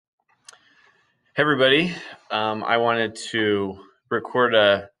Hey everybody, I wanted to record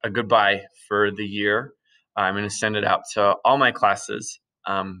a goodbye for the year. I'm going to send it out to all my classes,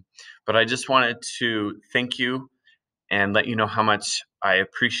 but I just wanted to thank you and let you know how much I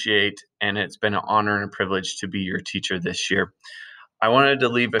appreciate, and it's been an honor and a privilege to be your teacher this year. I wanted to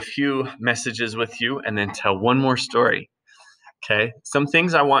leave a few messages with you and then tell one more story. Okay, some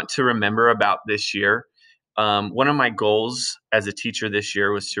things I want to remember about this year. One of my goals as a teacher this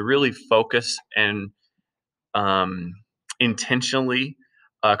year was to really focus and um, intentionally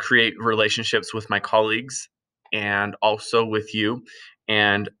create relationships with my colleagues and also with you.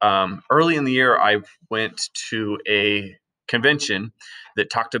 And early in the year, I went to a convention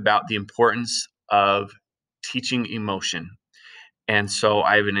that talked about the importance of teaching emotion. And so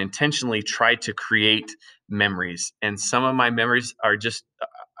I've been intentionally tried to create memories. And some of my memories are just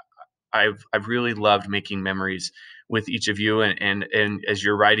I've really loved making memories with each of you, and as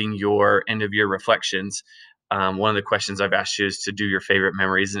you're writing your end of year reflections, one of the questions I've asked you is to do your favorite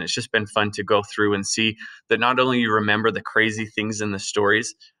memories, and it's just been fun to go through and see that not only you remember the crazy things in the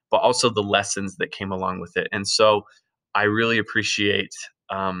stories, but also the lessons that came along with it. And so I really appreciate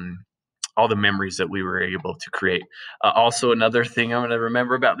all the memories that we were able to create. Also, another thing I'm going to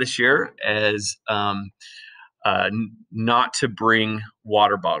remember about this year is not to bring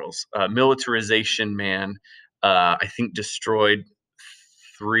water bottles. Militarization, man, I think destroyed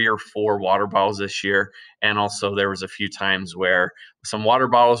 3 or 4 water bottles this year. And also, there was a few times where some water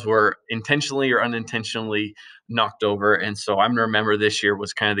bottles were intentionally or unintentionally knocked over. And so I'm gonna remember this year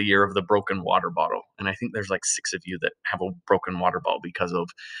was kind of the year of the broken water bottle. And I think there's like 6 of you that have a broken water bottle because of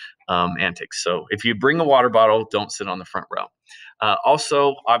antics. So if you bring a water bottle, don't sit on the front row.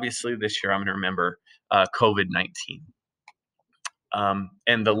 Also, obviously, this year I'm going to remember COVID-19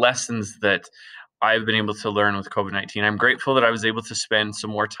 and the lessons that I've been able to learn with COVID-19. I'm grateful that I was able to spend some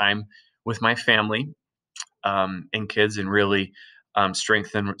more time with my family and kids and really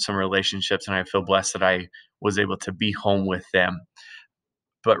strengthen some relationships. And I feel blessed that I was able to be home with them.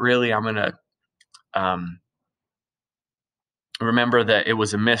 But really, I'm going to um, remember that it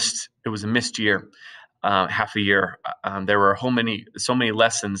was a missed year, half a year. There were so many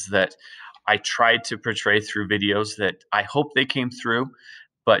lessons that I tried to portray through videos that I hope they came through,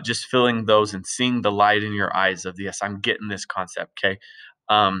 but just feeling those and seeing the light in your eyes of, yes, I'm getting this concept. Okay.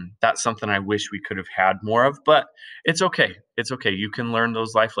 That's something I wish we could have had more of, but it's okay. It's okay. You can learn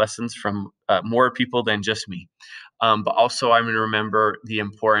those life lessons from more people than just me. But also, I'm going to remember the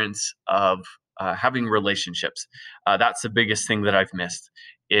importance of having relationships. That's the biggest thing that I've missed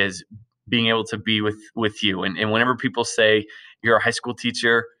is being able to be with you. And whenever people say you're a high school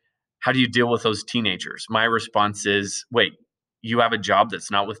teacher, how do you deal with those teenagers? My response is, wait, you have a job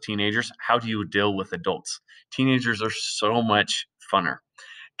that's not with teenagers. How do you deal with adults? Teenagers are so much funner.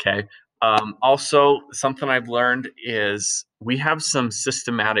 Okay. Also, something I've learned is we have some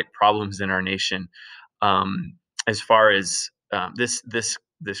systematic problems in our nation, as far as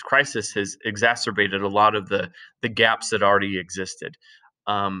this crisis has exacerbated a lot of the gaps that already existed.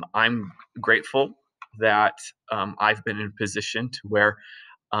 I'm grateful that I've been in a position to where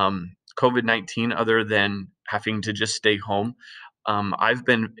COVID-19, other than having to just stay home, I've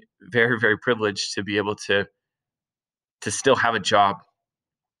been very, very privileged to be able to still have a job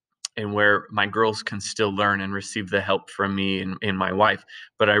and where my girls can still learn and receive the help from me and my wife.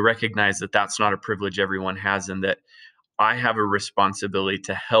 But I recognize that that's not a privilege everyone has, and that I have a responsibility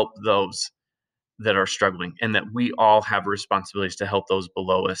to help those that are struggling, and that we all have responsibilities to help those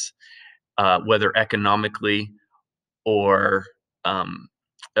below us, whether economically or um,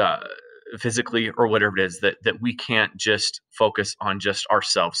 uh, physically or whatever it is. That we can't just focus on just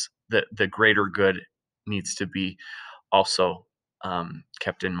ourselves. That the greater good needs to be also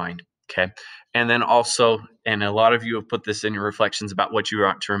kept in mind. Okay. And then also, and a lot of you have put this in your reflections about what you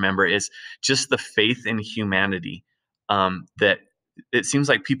want to remember, is just the faith in humanity, that it seems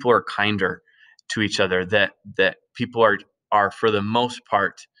like people are kinder to each other, that people are for the most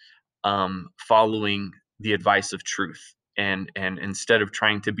part following the advice of truth. And instead of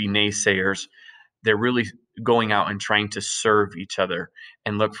trying to be naysayers, they're really going out and trying to serve each other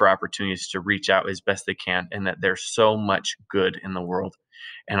and look for opportunities to reach out as best they can, and that there's so much good in the world.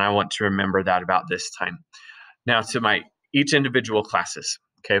 And I want to remember that about this time. Now, to my each individual classes.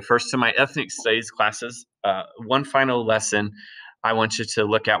 Okay, first to my ethnic studies classes, one final lesson I want you to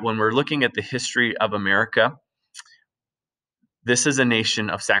look at when we're looking at the history of America. This is a nation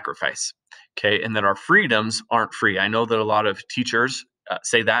of sacrifice. Okay, and that our freedoms aren't free. I know that a lot of teachers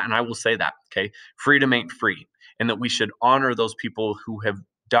say that, and I will say that. Okay, freedom ain't free, and that we should honor those people who have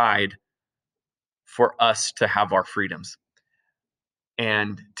died for us to have our freedoms.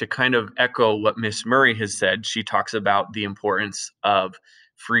 And to kind of echo what Miss Murray has said, she talks about the importance of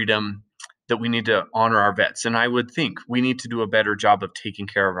freedom, that we need to honor our vets. And I would think we need to do a better job of taking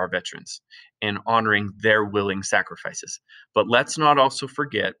care of our veterans and honoring their willing sacrifices. But let's not also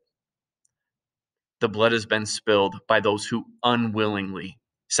forget the blood has been spilled by those who unwillingly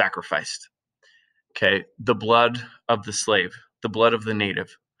sacrificed. Okay. The blood of the slave, the blood of the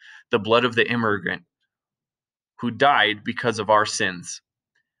native, the blood of the immigrant who died because of our sins,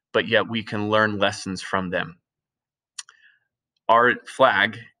 but yet we can learn lessons from them. Our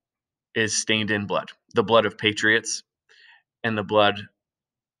flag is stained in blood, the blood of patriots and the blood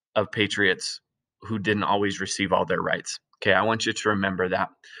of patriots who didn't always receive all their rights. Okay, I want you to remember that.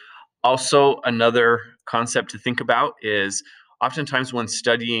 Also, another concept to think about is oftentimes when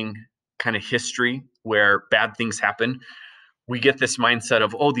studying kind of history where bad things happen, we get this mindset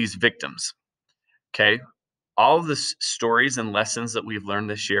of, oh, these victims. Okay, all of the stories and lessons that we've learned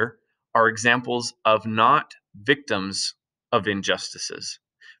this year are examples of not victims of injustices,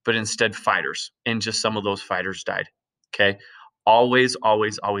 but instead fighters. And just some of those fighters died. Okay. Always,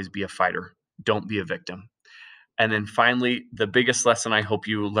 always, always be a fighter. Don't be a victim. And then finally, the biggest lesson I hope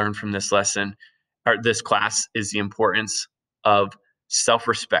you learn from this lesson or this class is the importance of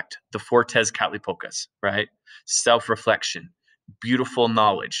self-respect, the fortes catlipocas, right? Self-reflection, beautiful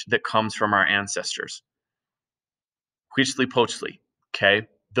knowledge that comes from our ancestors. Huitzilopochtli, okay?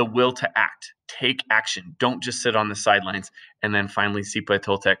 The will to act, take action. Don't just sit on the sidelines. And then finally, Sipa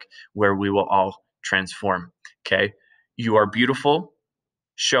Toltec, where we will all transform, okay? You are beautiful,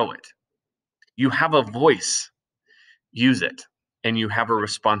 show it. You have a voice, use it. And you have a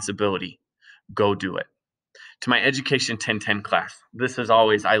responsibility, go do it. To my Education 1010 class, this is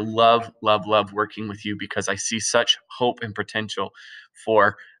always, I love, love, love working with you because I see such hope and potential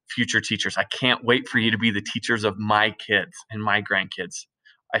for future teachers. I can't wait for you to be the teachers of my kids and my grandkids.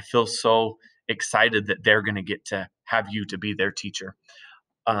 I feel so excited that they're going to get to have you to be their teacher.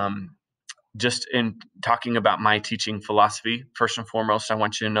 Just in talking about my teaching philosophy, first and foremost, I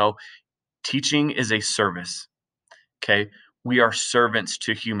want you to know teaching is a service. Okay. We are servants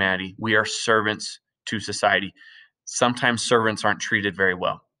to humanity. We are servants to society. Sometimes servants aren't treated very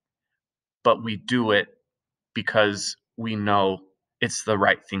well, but we do it because we know it's the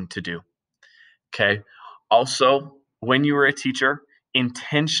right thing to do. Okay. Also, when you are a teacher,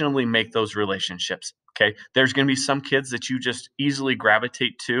 intentionally make those relationships. Okay. There's going to be some kids that you just easily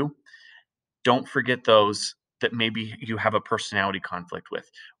gravitate to. Don't forget those that maybe you have a personality conflict with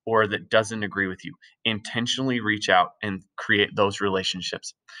or that doesn't agree with you. Intentionally reach out and create those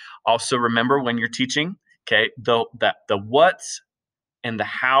relationships. Also, remember when you're teaching, okay, the what's and the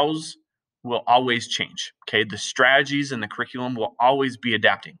hows will always change. Okay. The strategies and the curriculum will always be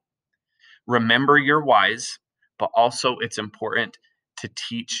adapting. Remember your whys, but also it's important to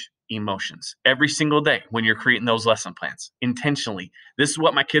teach emotions every single day when you're creating those lesson plans intentionally. This is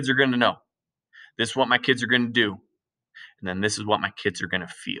what my kids are going to know. This is what my kids are going to do. And then this is what my kids are going to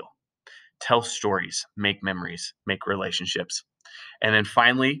feel. Tell stories, make memories, make relationships. And then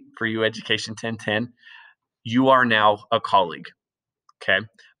finally, for you, Education 1010, you are now a colleague. Okay.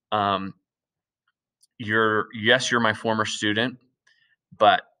 You're my former student,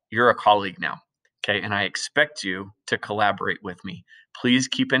 but you're a colleague now. Okay. And I expect you to collaborate with me. Please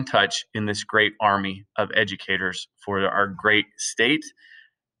keep in touch in this great army of educators for our great state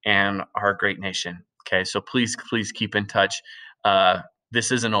and our great nation. Okay. So please keep in touch.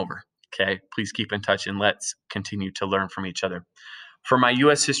 This isn't over. Okay. Please keep in touch and let's continue to learn from each other. For my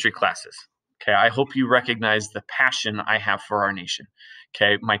U.S. history classes, okay, I hope you recognize the passion I have for our nation.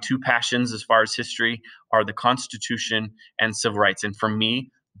 Okay. My two passions as far as history are the Constitution and civil rights. And for me,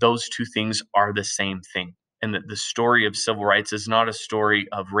 those two things are the same thing. And that the story of civil rights is not a story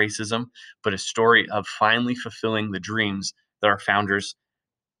of racism, but a story of finally fulfilling the dreams that our founders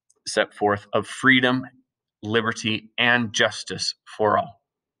set forth of freedom, liberty, and justice for all.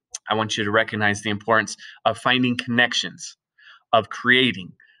 I want you to recognize the importance of finding connections, of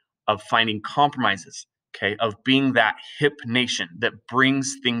creating, of finding compromises, okay, of being that hip nation that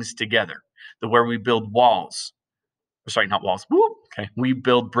brings things together, where we build walls. Sorry, not walls. Woo, okay, we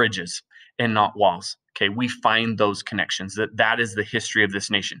build bridges and not walls. Okay, we find those connections. That is the history of this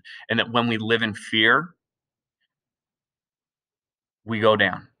nation, and that when we live in fear, we go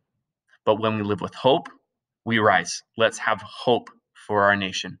down. But when we live with hope, we rise. Let's have hope for our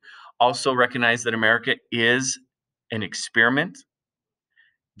nation. Also recognize that America is an experiment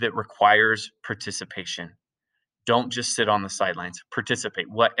that requires participation. Don't just sit on the sidelines. Participate,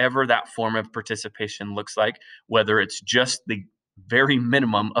 whatever that form of participation looks like, whether it's just the very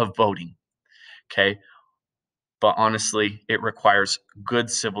minimum of voting. Okay. But honestly, it requires good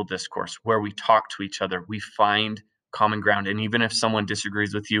civil discourse where we talk to each other, we find common ground. And even if someone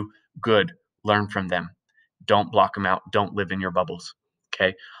disagrees with you, good, learn from them. Don't block them out. Don't live in your bubbles.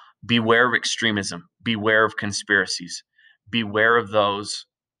 Okay. Beware of extremism. Beware of conspiracies. Beware of those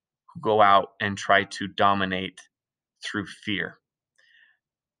who go out and try to dominate through fear.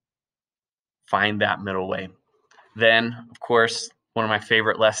 Find that middle way. Then, of course, one of my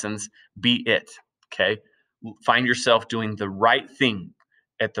favorite lessons, be it. Okay. Find yourself doing the right thing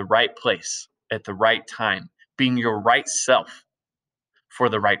at the right place at the right time, being your right self for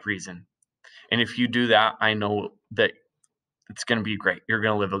the right reason. And if you do that, I know that it's going to be great. You're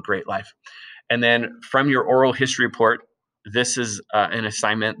going to live a great life. And then from your oral history report, this is an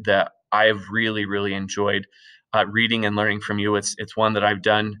assignment that I've really, really enjoyed reading and learning from you. It's one that I've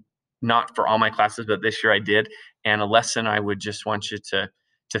done not for all my classes, but this year I did. And a lesson I would just want you to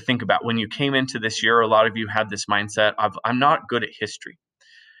think about. When you came into this year, a lot of you had this mindset of, I'm not good at history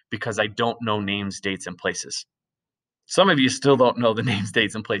because I don't know names, dates, and places. Some of you still don't know the names,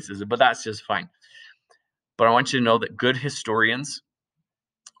 dates, and places, but that's just fine. But I want you to know that good historians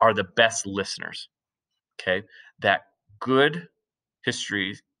are the best listeners. Okay, that good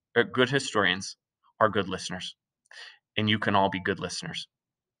history, good historians are good listeners, and you can all be good listeners.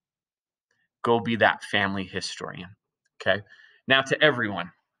 Go be that family historian. Okay, now to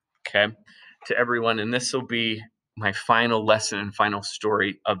everyone. Okay, to everyone, and this will be my final lesson and final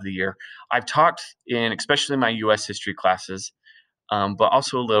story of the year. I've talked in, especially my U.S. history classes, but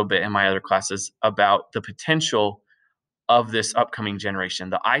also a little bit in my other classes about the potential of this upcoming generation.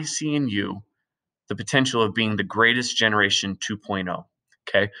 The I see in you the potential of being the greatest generation 2.0.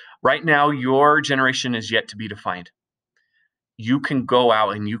 Okay. Right now, your generation is yet to be defined. You can go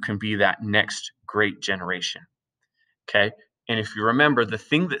out and you can be that next great generation. Okay. And if you remember, the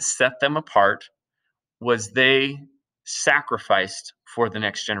thing that set them apart was they sacrificed for the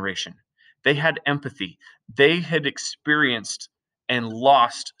next generation. They had empathy. They had experienced and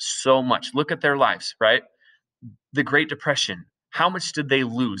lost so much. Look at their lives, right? The Great Depression. How much did they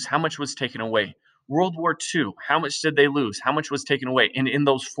lose? How much was taken away? World War II. How much did they lose? How much was taken away? And in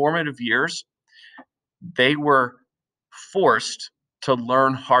those formative years, they were forced to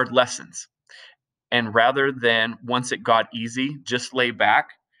learn hard lessons. And rather than once it got easy, just lay back,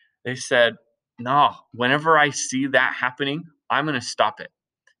 they said, no, whenever I see that happening, I'm going to stop it.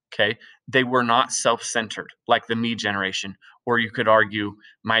 Okay. They were not self centered like the me generation, or you could argue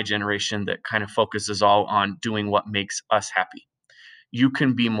my generation that kind of focuses all on doing what makes us happy. You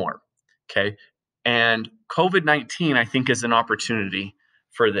can be more. Okay. And COVID-19, I think, is an opportunity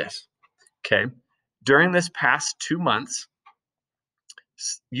for this. Okay. During this past 2 months,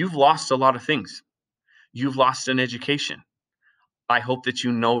 you've lost a lot of things. You've lost an education. I hope that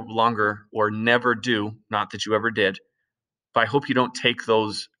you no longer or never do, not that you ever did, but I hope you don't take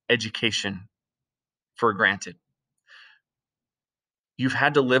those education for granted. You've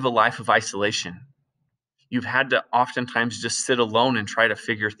had to live a life of isolation. You've had to oftentimes just sit alone and try to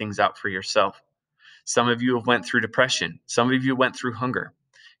figure things out for yourself. Some of you have went through depression. Some of you went through hunger.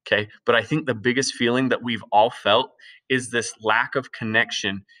 Okay. But I think the biggest feeling that we've all felt is this lack of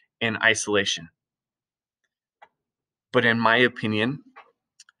connection and isolation. But in my opinion,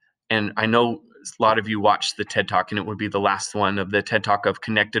 and I know a lot of you watched the TED Talk, and it would be the last one of the TED Talk of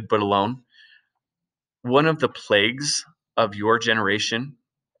Connected But Alone. One of the plagues of your generation,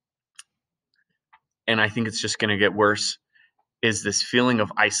 and I think it's just going to get worse, is this feeling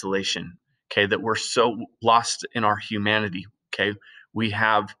of isolation. Okay. That we're so lost in our humanity. Okay. We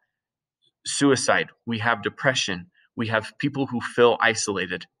have suicide, we have depression, we have people who feel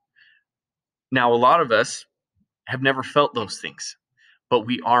isolated. Now, a lot of us have never felt those things, but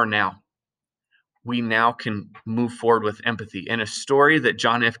we are now. We now can move forward with empathy. And a story that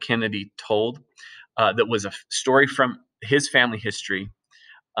John F. Kennedy told that was a story from his family history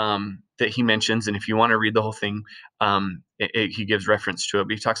that he mentions. And if you want to read the whole thing, he gives reference to it.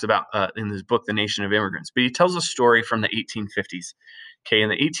 But he talks about in his book, The Nation of Immigrants. But he tells a story from the 1850s. Okay, in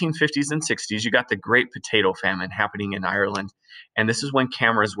the 1850s and 60s, you got the Great Potato Famine happening in Ireland. And this is when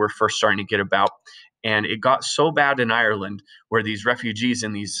cameras were first starting to get about. And it got so bad in Ireland where these refugees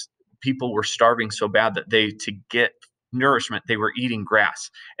and these people were starving so bad that to get nourishment, they were eating grass.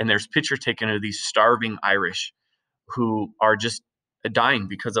 And there's pictures taken of these starving Irish who are just dying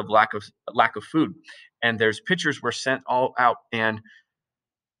because of lack of food. And there's pictures were sent all out. And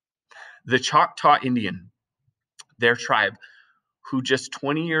the Choctaw Indian, their tribe, who just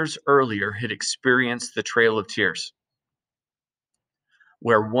 20 years earlier had experienced the Trail of Tears,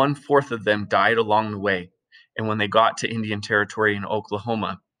 where 1/4 of them died along the way. And when they got to Indian Territory in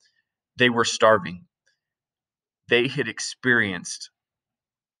Oklahoma, they were starving. they had experienced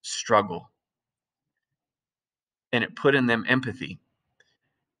struggle, and it put in them empathy.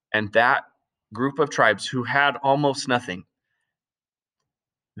 And that group of tribes who had almost nothing,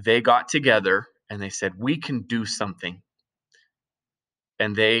 they got together and they said, we can do something.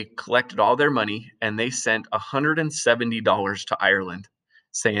 And they collected all their money and they sent $170 to Ireland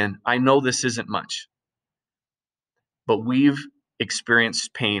saying, I know this isn't much, but we've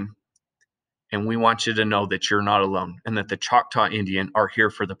experienced pain and we want you to know that you're not alone and that the Choctaw Indian are here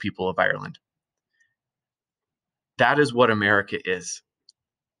for the people of Ireland. That is what America is.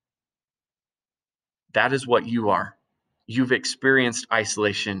 That is what you are. You've experienced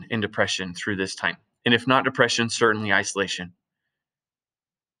isolation and depression through this time. And if not depression, certainly isolation.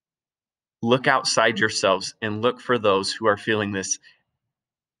 Look outside yourselves and look for those who are feeling this.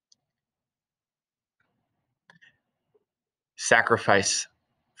 Sacrifice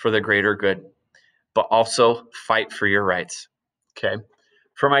for the greater good, but also fight for your rights. Okay.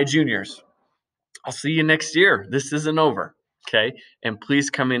 For my juniors, I'll see you next year. This isn't over. Okay. And please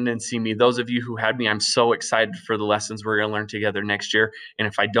come in and see me. Those of you who had me, I'm so excited for the lessons we're going to learn together next year. And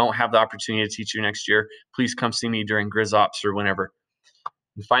if I don't have the opportunity to teach you next year, please come see me during Grizz Ops or whenever.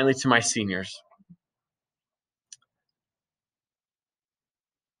 And finally, to my seniors,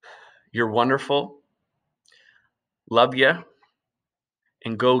 you're wonderful. Love you.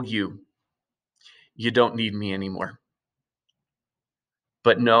 And go you. You don't need me anymore.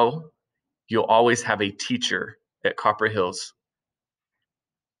 But know you'll always have a teacher at Copper Hills.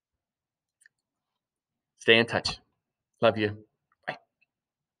 Stay in touch. Love you.